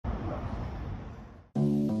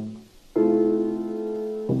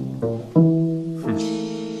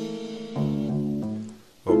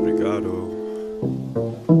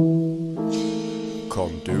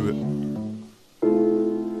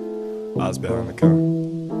behind the car.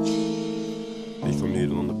 Lethal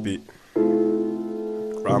Needle on the beat.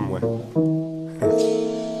 Gramm.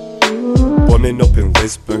 Running up in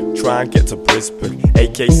Lisbon, try and get to Brisbane.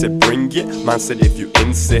 AK said bring it, man said if you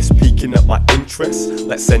insist. Peeking at my interest,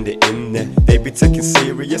 let's send it in there. They be taking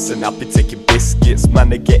serious and I be taking biscuits. Man,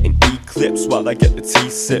 they getting eclipsed while I get the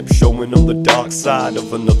tea-sip. Showing on the dark side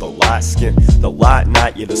of another light skin. The light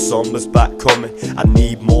night, yeah, the summer's back coming. I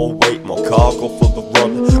need more weight, more cargo for the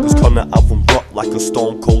run. Cause Connor album rocked like a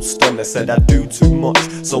stone cold stun. They said I do too much,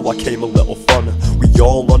 so I came a little funner. We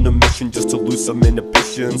all on a mission just to lose some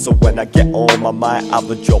inhibition. So when I get home I might have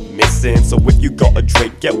a job missing. So if you got a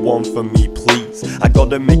drink, get one for me please. I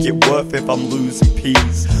gotta make it worth if I'm losing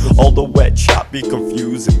peas. All the wet chat be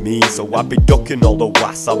confusing me, so I be ducking all the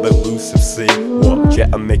was I've elusive see. What,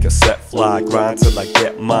 jet and make a set fly, grind till I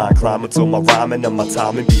get mine. Climb until my rhyming and my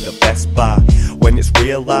timing be the best buy. When it's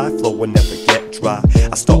real life, flow will never get dry.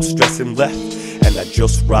 I stop stressing left and I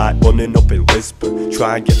just ride, running up in Lisbon,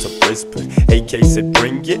 try and get to Brisbane. AK said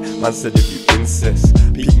bring it, man said if you insist.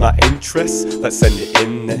 Pique my interest, let's send it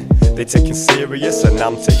in there. They taking serious and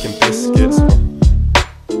I'm taking biscuits.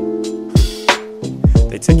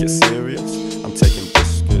 They take it serious.